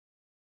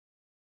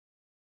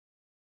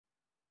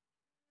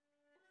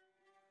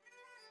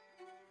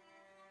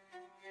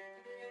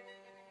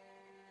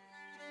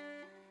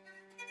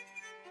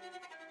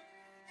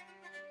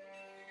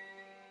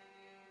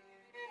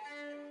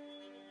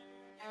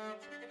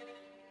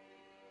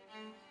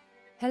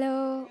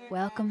Hello,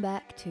 welcome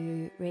back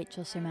to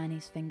Rachel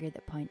Sermani's Finger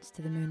That Points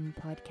to the Moon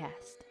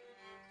podcast.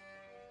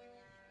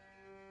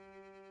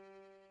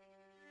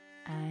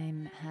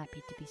 I'm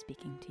happy to be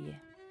speaking to you.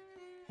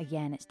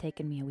 Again, it's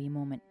taken me a wee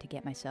moment to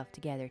get myself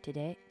together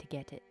today,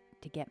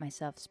 to get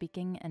myself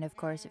speaking, and of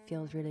course it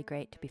feels really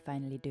great to be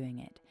finally doing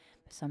it.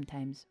 But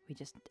sometimes we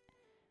just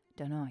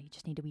don't know, you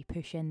just need a wee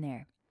push in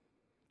there.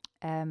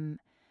 And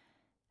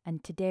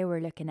today we're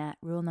looking at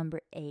rule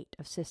number 8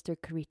 of Sister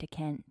Karita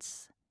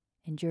Kent's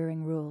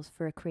Enduring Rules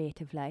for a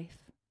Creative Life.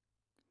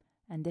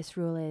 And this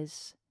rule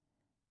is: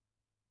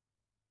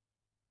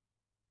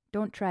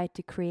 don't try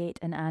to create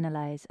and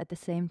analyze at the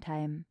same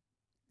time.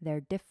 They're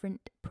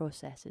different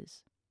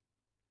processes.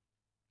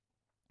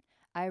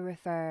 I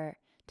refer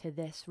to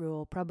this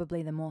rule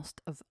probably the most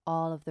of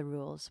all of the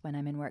rules when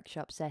I'm in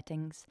workshop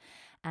settings,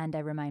 and I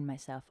remind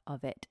myself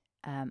of it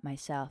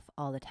myself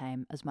all the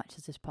time as much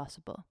as is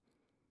possible.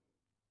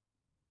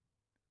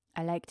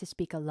 I like to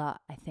speak a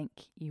lot, I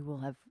think you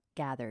will have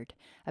gathered,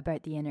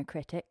 about the inner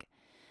critic.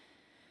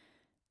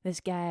 This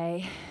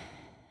guy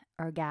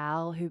or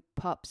gal who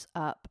pops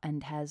up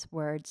and has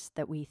words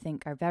that we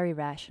think are very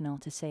rational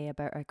to say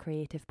about our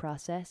creative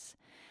process.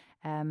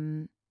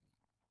 And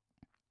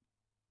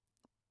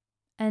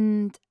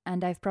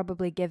I've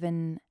probably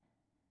given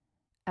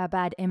a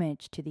bad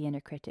image to the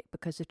inner critic,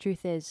 because the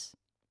truth is,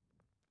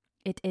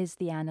 it is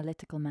the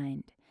analytical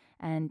mind,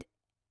 and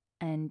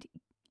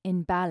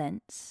in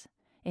balance,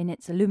 in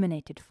its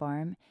illuminated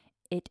form,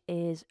 it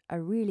is a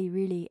really,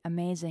 really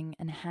amazing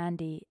and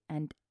handy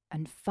and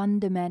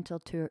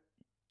fundamental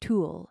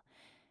tool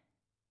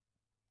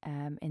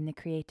in the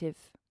creative,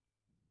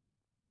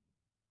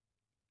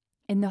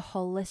 in the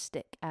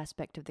holistic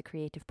aspect of the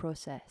creative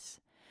process.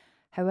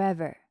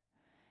 However,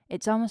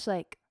 it's almost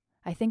like,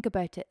 I think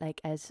about it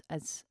like as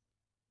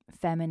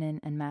feminine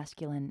and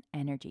masculine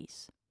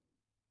energies.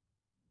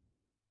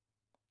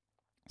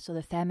 So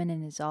the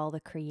feminine is all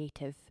the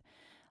creative,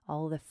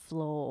 all the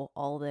flow,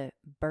 all the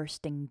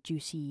bursting,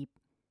 juicy,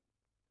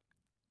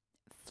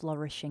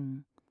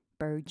 flourishing,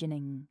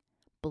 burgeoning,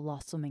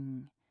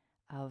 blossoming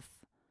of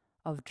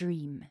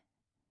dream.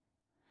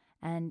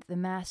 And the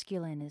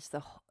masculine is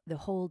the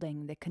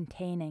holding, the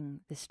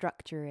containing, the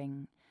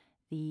structuring,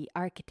 the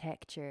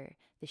architecture,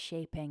 the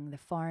shaping, the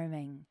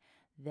forming,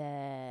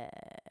 the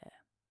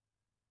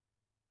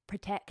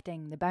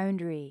protecting, the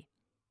boundary.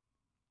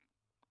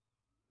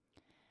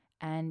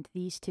 And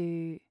these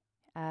two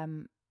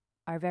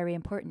are very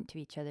important to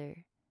each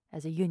other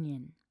as a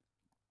union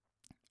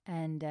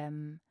and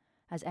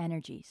as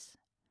energies.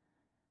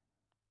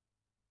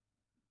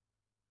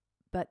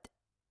 But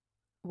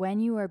when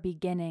you are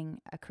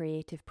beginning a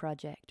creative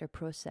project or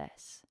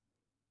process,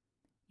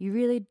 you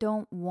really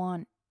don't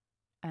want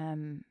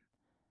the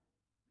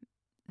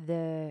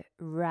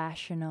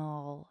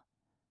rational,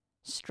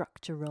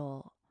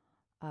 structural,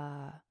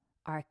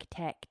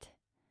 architect,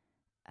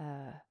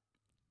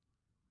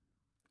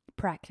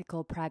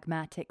 practical,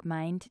 pragmatic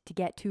mind to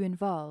get too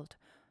involved.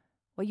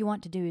 What you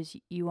want to do is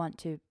you want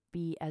to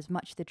be as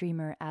much the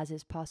dreamer as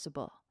is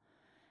possible,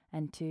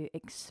 and to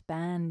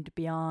expand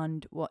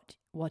beyond what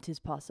is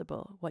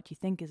possible, what you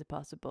think is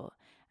possible,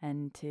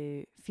 and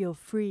to feel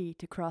free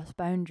to cross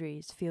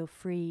boundaries, feel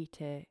free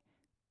to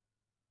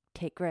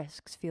take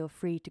risks, feel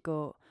free to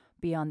go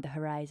beyond the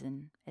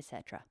horizon,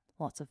 etc.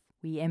 Lots of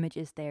wee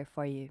images there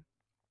for you.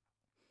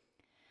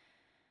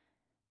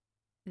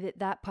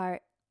 That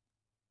part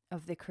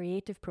of the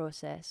creative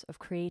process of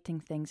creating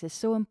things is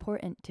so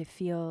important, to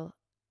feel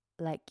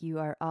like you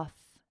are off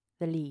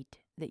the lead,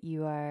 that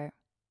you are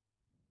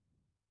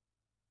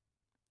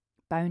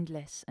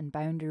boundless and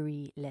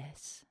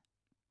boundaryless.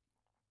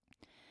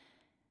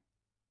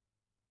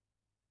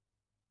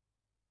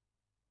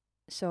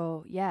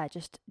 So yeah,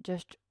 just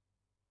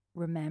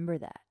remember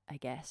that, I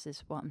guess,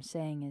 is what I'm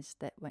saying, is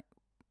that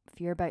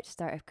if you're about to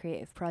start a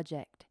creative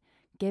project,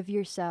 give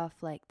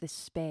yourself like the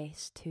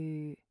space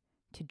to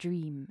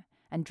dream,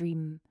 and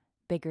dream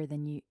bigger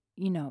than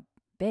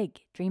big,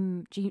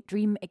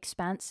 dream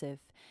expansive,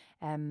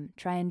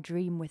 try and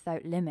dream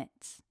without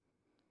limits,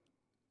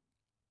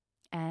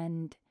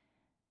 and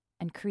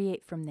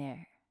create from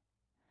there.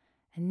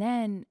 And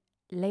then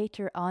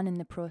later on in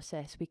the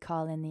process, we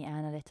call in the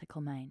analytical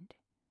mind.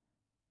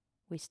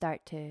 We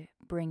start to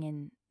bring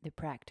in the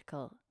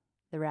practical,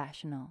 the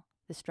rational,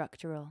 the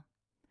structural.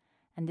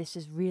 And this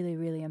is really,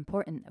 really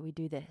important that we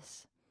do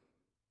this.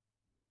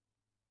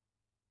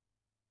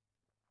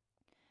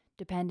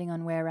 Depending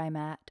on where I'm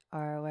at,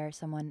 or where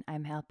someone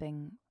I'm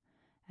helping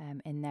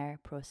in their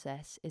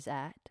process is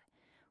at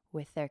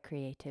with their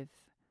creative,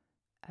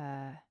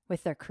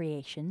 with their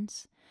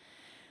creations,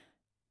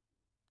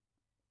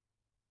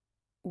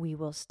 we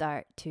will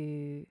start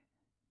to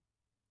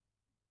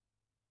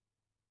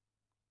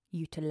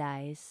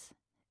utilize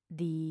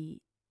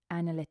the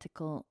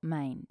analytical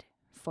mind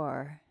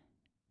for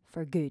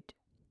good.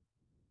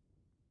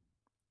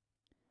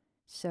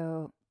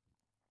 So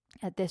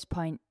at this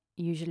point,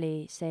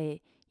 usually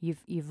say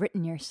you've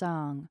written your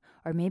song,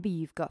 or maybe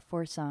you've got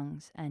 4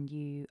 songs and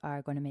you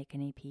are going to make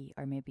an EP,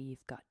 or maybe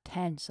you've got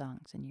 10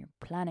 songs and you're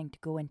planning to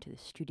go into the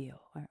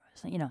studio, or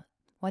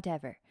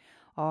whatever,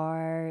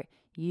 or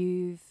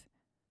you've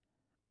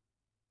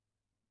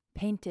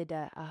painted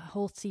a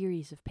whole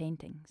series of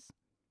paintings,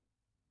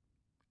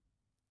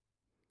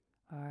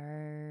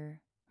 or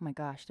oh my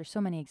gosh, there's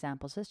so many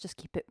examples. Let's just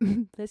keep it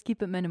let's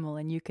keep it minimal,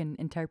 and you can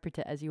interpret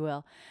it as you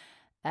will.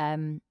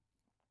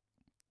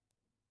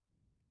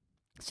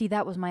 See,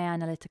 that was my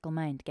analytical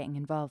mind getting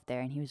involved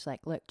there, and he was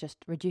like, look, just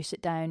reduce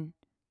it down,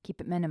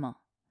 keep it minimal.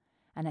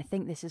 And I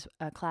think this is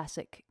a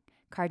classic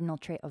cardinal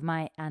trait of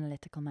my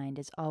analytical mind,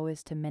 is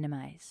always to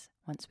minimize.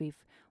 Once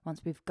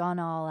we've gone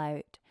all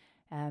out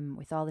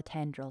with all the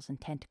tendrils and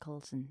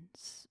tentacles and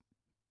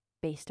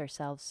spaced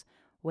ourselves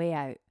way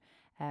out,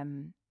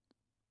 and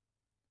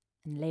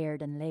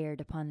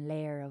layered upon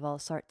layer of all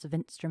sorts of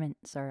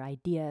instruments or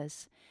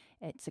ideas,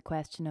 it's a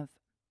question of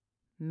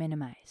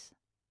minimize,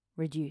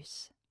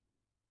 reduce.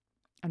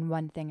 And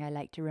one thing I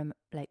like to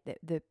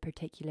the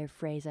particular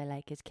phrase I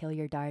like is "kill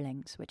your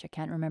darlings," which I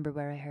can't remember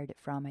where I heard it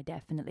from. I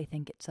definitely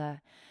think it's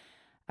a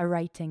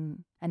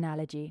writing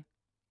analogy.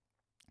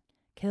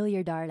 Kill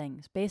your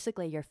darlings.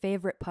 Basically, your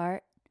favorite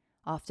part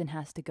often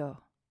has to go.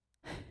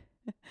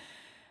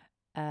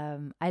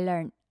 I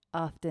learned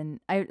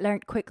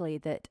quickly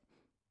that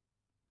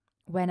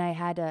when I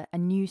had a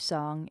new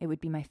song, it would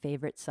be my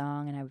favorite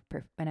song, and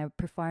when I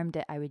performed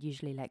it, I would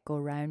usually go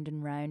round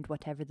and round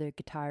whatever the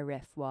guitar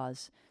riff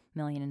was,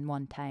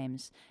 1,000,001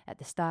 times, at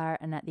the start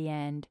and at the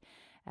end.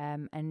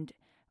 And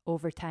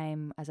over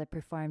time, as I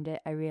performed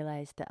it, I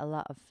realized that a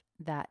lot of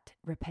that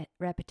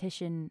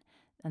repetition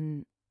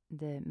and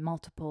the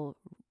multiple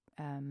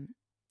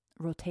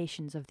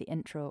rotations of the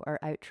intro or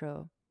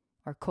outro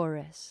or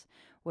chorus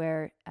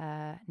were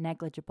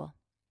negligible.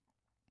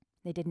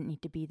 They didn't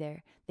need to be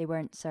there. They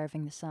weren't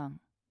serving the song.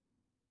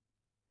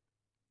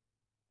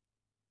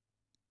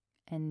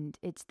 And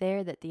it's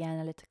there that the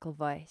analytical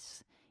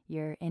voice,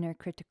 your inner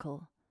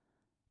critical,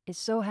 is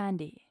so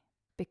handy,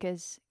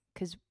 because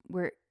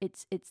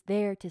it's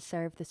there to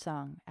serve the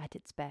song at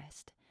its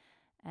best.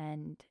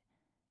 And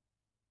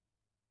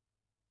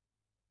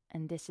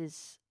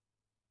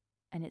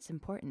it's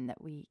important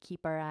that we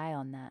keep our eye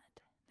on that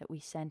we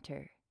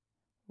center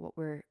what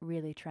we're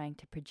really trying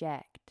to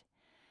project.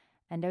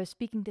 And I was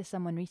speaking to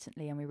someone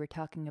recently, and we were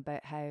talking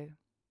about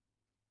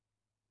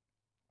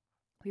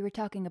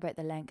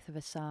the length of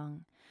a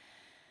song,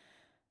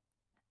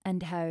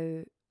 and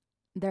how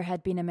there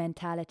had been a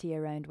mentality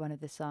around one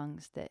of the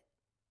songs that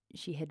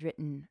she had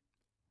written,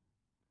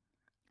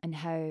 and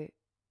how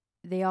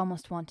they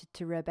almost wanted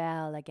to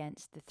rebel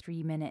against the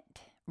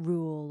 3-minute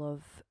rule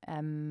of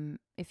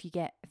if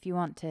you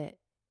want it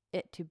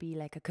to be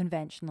like a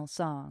conventional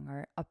song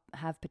or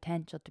have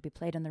potential to be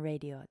played on the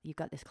radio, you've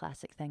got this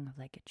classic thing of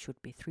it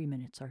should be 3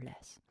 minutes or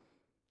less,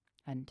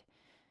 and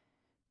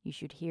you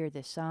should hear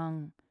the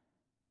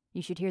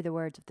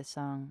words of the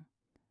song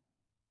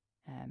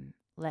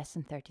less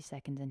than 30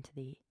 seconds into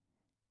the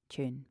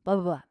tune, blah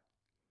blah blah.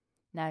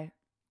 Now,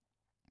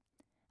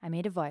 I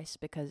made a voice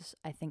because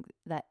I think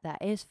that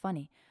is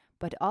funny,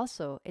 but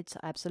also it's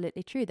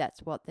absolutely true.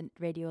 That's what the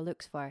radio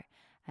looks for,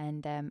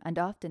 and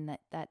often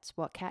that's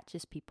what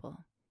catches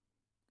people.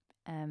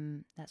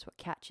 That's what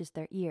catches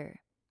their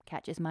ear,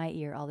 catches my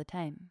ear all the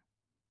time.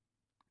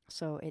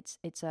 So it's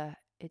a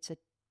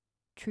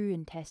true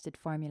and tested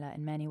formula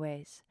in many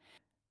ways.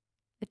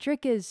 The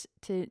trick is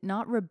to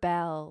not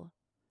rebel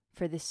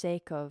for the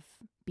sake of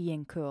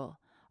being cool,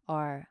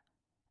 or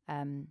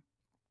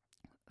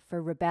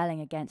for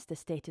rebelling against the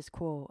status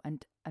quo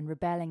and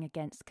rebelling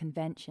against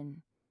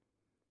convention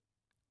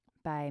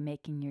by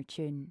making your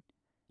tune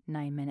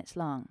 9 minutes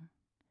long.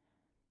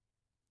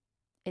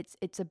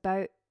 It's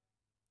about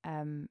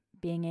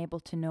being able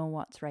to know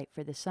what's right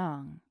for the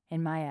song,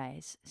 in my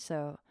eyes.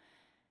 So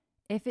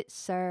if it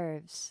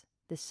serves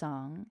the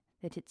song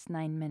that it's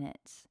 9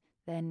 minutes,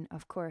 then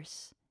of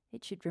course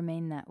it should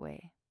remain that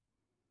way.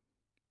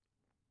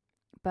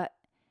 But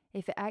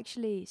if it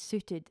actually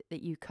suited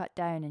that you cut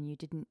down and you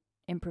didn't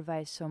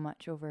improvise so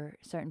much over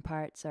certain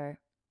parts, or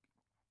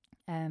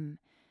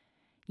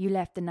you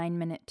left the 9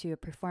 minute to a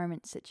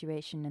performance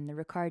situation and the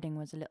recording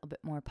was a little bit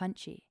more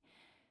punchy,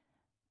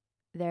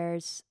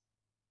 there's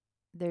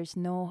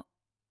no,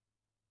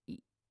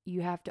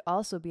 you have to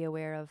also be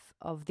aware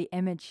of the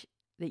image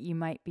that you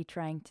might be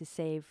trying to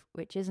save,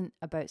 which isn't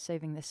about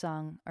saving the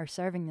song or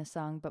serving the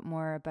song, but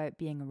more about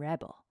being a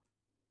rebel.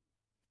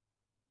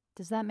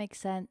 Does that make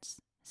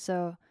sense?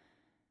 So,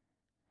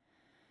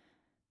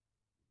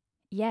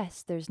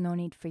 yes, there's no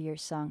need for your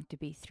song to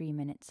be 3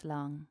 minutes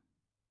long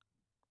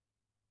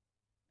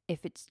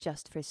if it's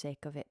just for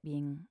sake of it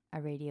being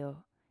a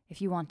radio.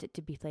 If you want it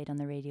to be played on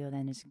the radio,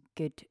 then there's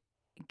a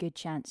good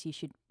chance you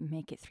should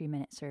make it 3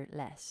 minutes or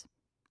less,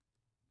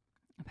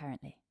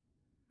 apparently,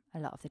 a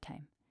lot of the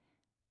time.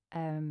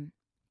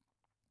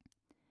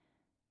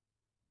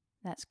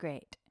 That's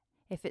great.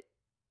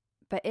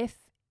 But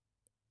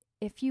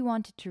if you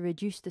wanted to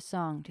reduce the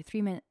song to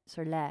 3 minutes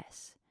or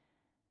less,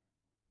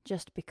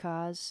 just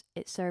because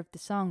it served the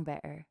song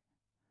better.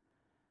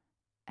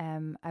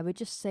 I would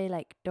just say,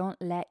 like,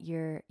 don't let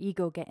your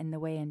ego get in the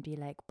way and be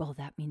like, well,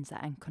 that means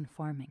that I'm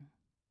conforming.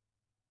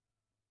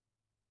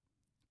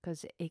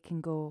 Because it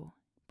can go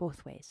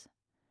both ways.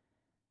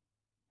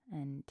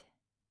 And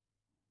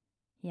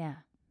yeah,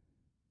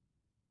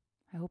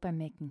 I hope I'm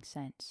making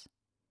sense.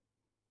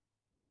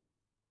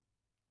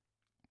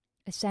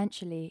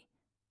 Essentially,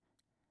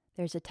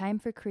 there's a time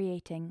for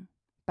creating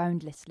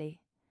boundlessly,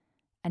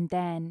 and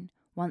then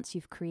once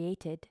you've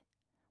created,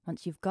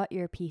 once you've got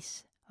your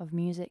piece of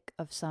music,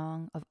 of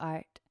song, of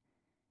art,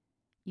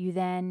 you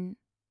then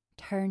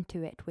turn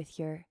to it with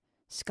your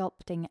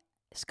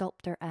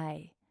sculptor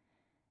eye,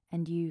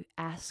 and you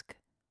ask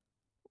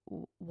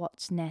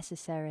what's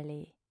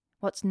necessary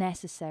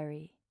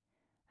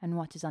and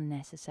what is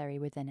unnecessary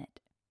within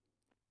it.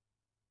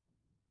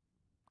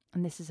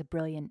 And this is a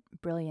brilliant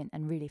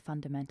and really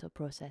fundamental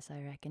process,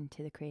 I reckon,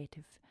 to the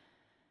creative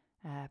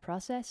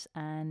process.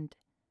 And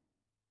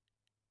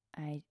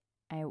I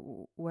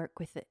work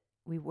with it.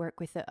 We work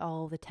with it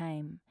all the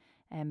time.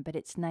 But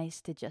it's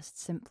nice to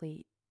just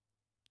simply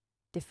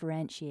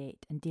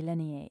differentiate and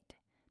delineate.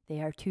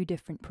 They are two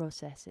different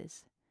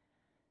processes.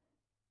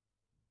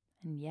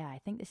 And yeah, I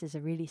think this is a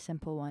really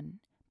simple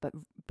one, but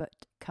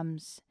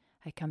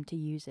I come to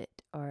use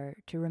it or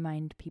to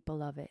remind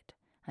people of it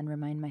and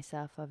remind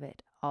myself of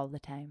it all the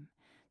time.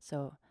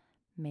 So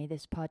may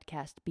this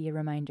podcast be a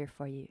reminder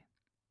for you.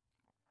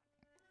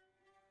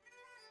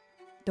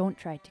 Don't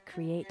try to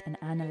create and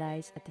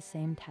analyze at the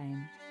same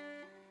time.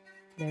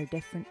 They're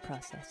different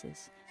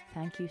processes.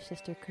 Thank you,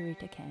 Sister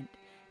Karita Kent,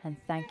 and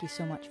thank you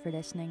so much for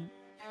listening.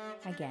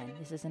 Again,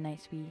 this is a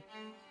nice wee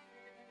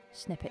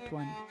snippet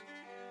one,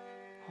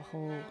 a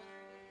whole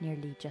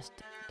nearly just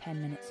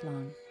 10 minutes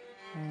long.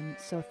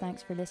 So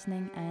thanks for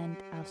listening, and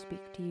I'll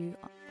speak to you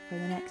for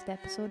the next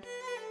episode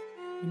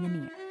in the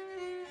near.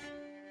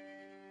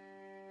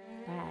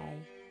 Bye.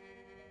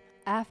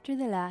 After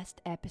the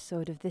last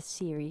episode of this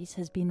series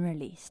has been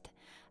released,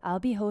 I'll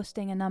be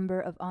hosting a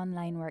number of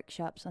online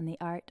workshops on the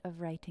art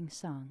of writing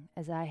song,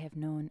 as I have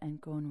known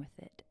and grown with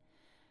it.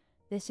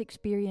 This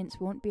experience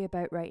won't be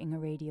about writing a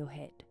radio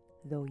hit,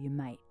 though you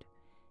might.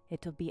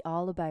 It'll be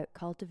all about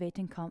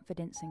cultivating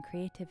confidence and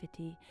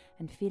creativity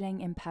and feeling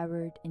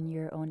empowered in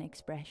your own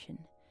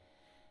expression.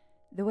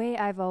 The way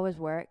I've always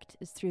worked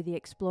is through the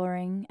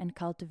exploring and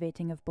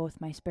cultivating of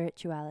both my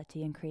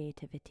spirituality and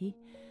creativity.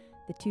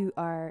 The two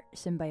are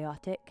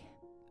symbiotic,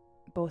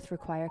 both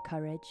require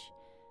courage.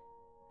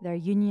 Their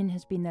union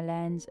has been the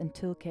lens and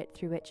toolkit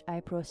through which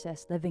I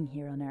process living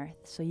here on Earth,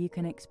 so you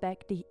can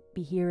expect to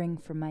be hearing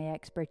from my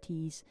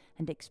expertise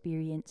and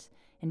experience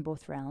in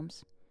both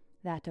realms,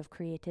 that of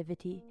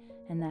creativity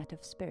and that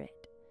of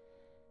spirit.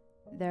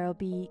 There'll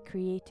be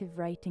creative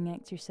writing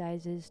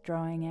exercises,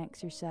 drawing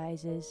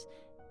exercises,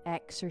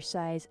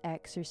 exercises,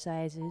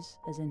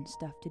 as in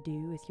stuff to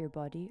do with your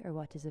body or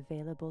what is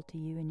available to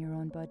you in your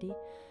own body.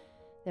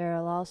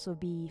 There'll also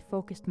be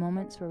focused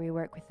moments where we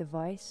work with the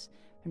voice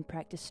and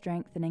practice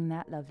strengthening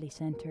that lovely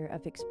centre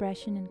of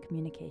expression and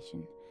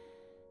communication.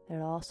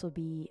 There'll also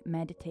be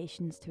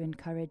meditations to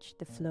encourage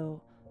the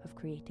flow of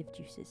creative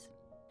juices.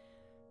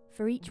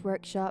 For each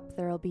workshop,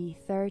 there'll be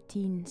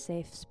 13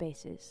 safe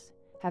spaces.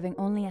 Having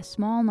only a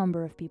small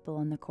number of people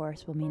on the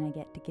course will mean I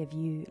get to give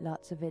you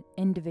lots of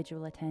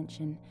individual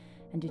attention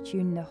and to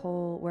tune the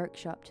whole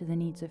workshop to the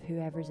needs of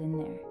whoever's in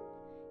there.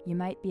 You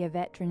might be a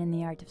veteran in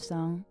the art of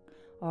song,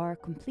 or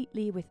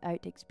completely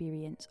without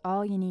experience.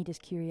 All you need is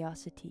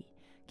curiosity.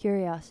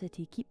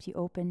 Curiosity keeps you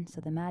open so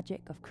the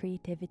magic of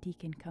creativity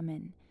can come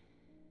in.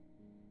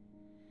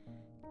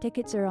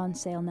 Tickets are on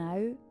sale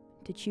now.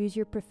 To choose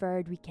your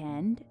preferred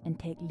weekend and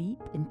take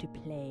leap into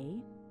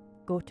play,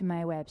 go to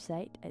my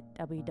website at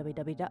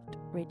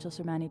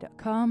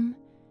www.rachelsermani.com.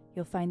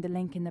 You'll find the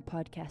link in the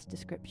podcast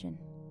description.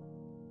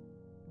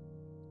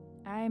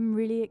 I'm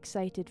really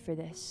excited for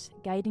this.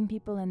 Guiding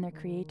people in their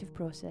creative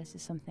process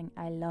is something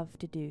I love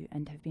to do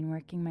and have been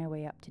working my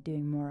way up to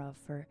doing more of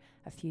for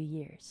a few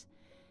years.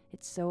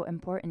 It's so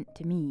important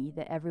to me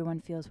that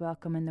everyone feels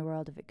welcome in the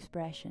world of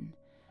expression.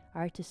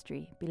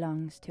 Artistry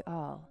belongs to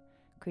all.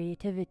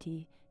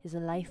 Creativity is a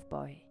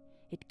lifebuoy.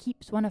 It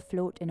keeps one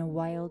afloat in a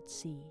wild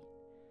sea.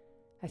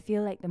 I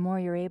feel like the more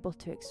you're able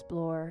to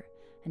explore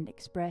and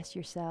express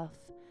yourself,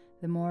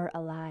 the more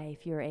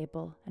alive you're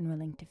able and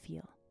willing to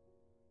feel.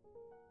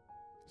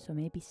 So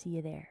maybe see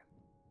you there.